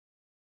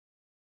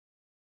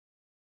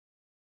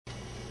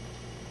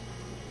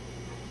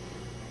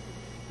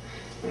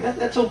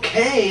That's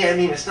okay. I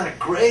mean, it's not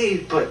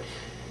great, but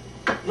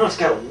it's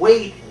got to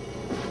wait.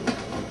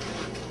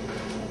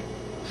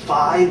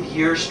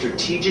 5-year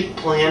strategic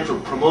plan for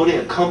promoting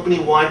a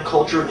company-wide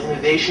culture of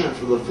innovation and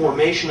for the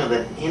formation of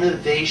an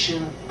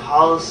innovation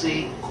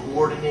policy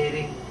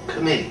coordinating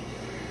committee.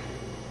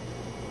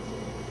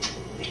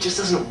 It just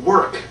doesn't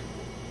work.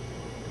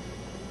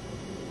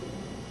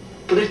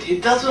 But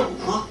it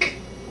doesn't look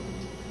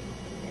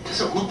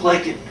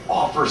like it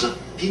offers a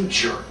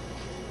future.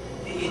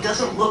 It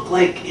doesn't look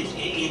like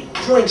it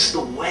points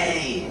the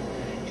way.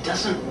 It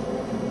doesn't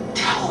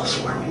tell us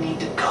where we need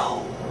to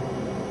go.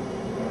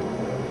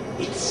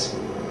 It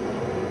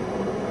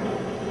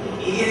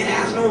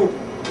has no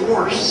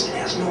force. It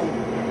has no.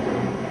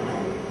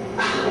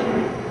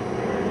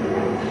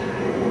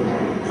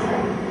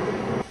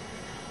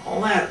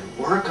 All that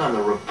work on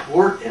the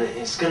report, and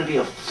it's going to be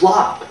a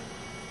flop.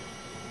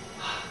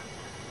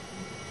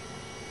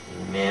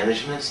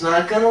 Management's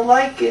not going to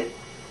like it.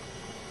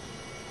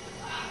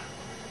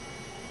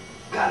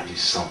 Got to do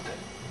something.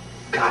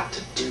 Got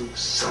to do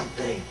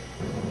something.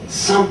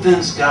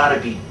 Something's got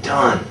to be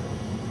done.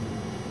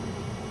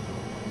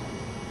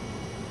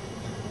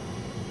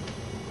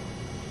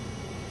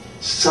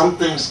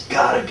 Something's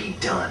got to be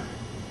done.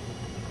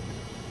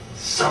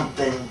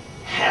 Something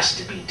has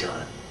to be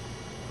done.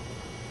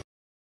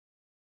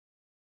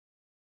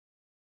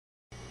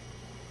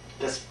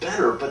 That's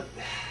better, but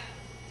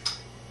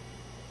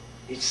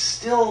it's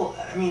still,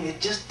 it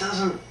just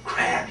doesn't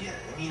grab you.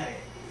 You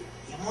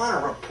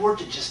want a report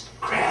to just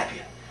grab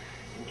you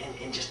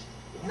and just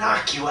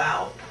knock you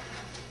out.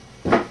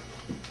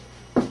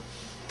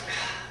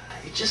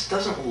 It just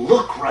doesn't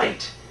look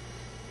right.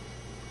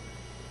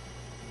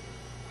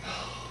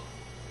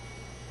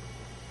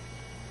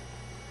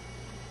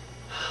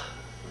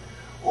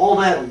 All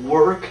that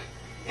work,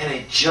 and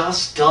it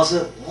just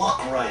doesn't look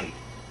right.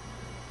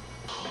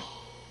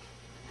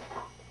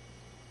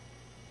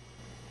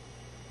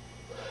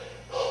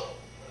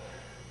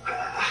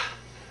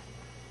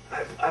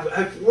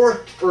 I've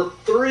worked for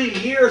 3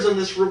 years on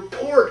this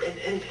report,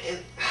 and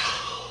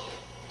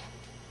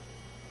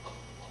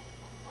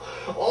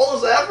all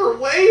this effort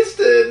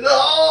wasted. No!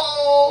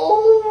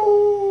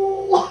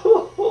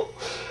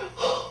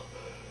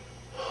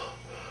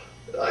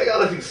 I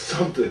gotta do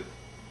something.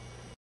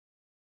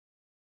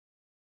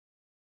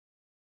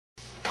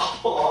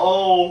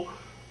 Oh,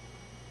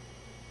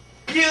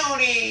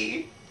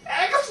 beauty!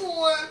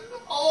 Excellent!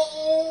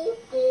 Oh,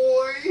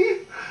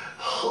 boy!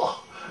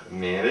 Oh,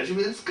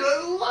 management's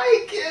gonna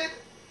like it!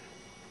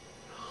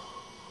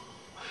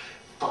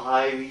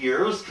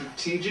 5-year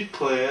strategic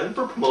plan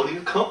for promoting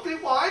a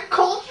company-wide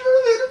culture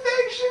of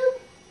innovation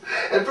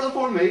and for the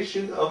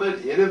formation of an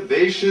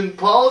innovation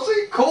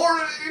policy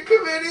coordinating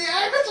committee.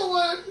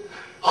 Excellent!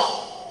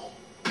 Oh,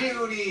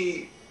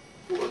 beauty!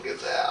 Look at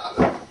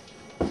that.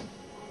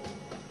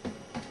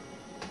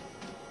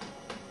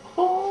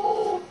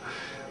 Oh,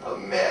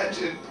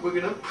 imagine we're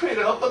gonna print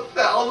up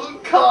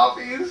 1,000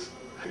 copies.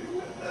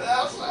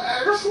 That's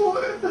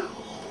excellent.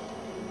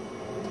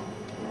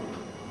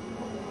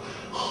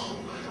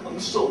 I'm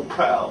so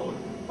proud.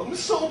 I'm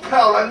so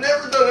proud. I've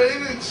never done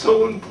anything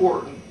so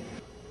important.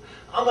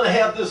 I'm gonna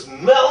have this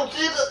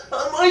mounted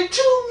on my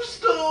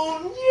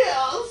tombstone.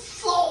 Yeah,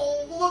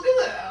 so look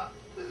at that.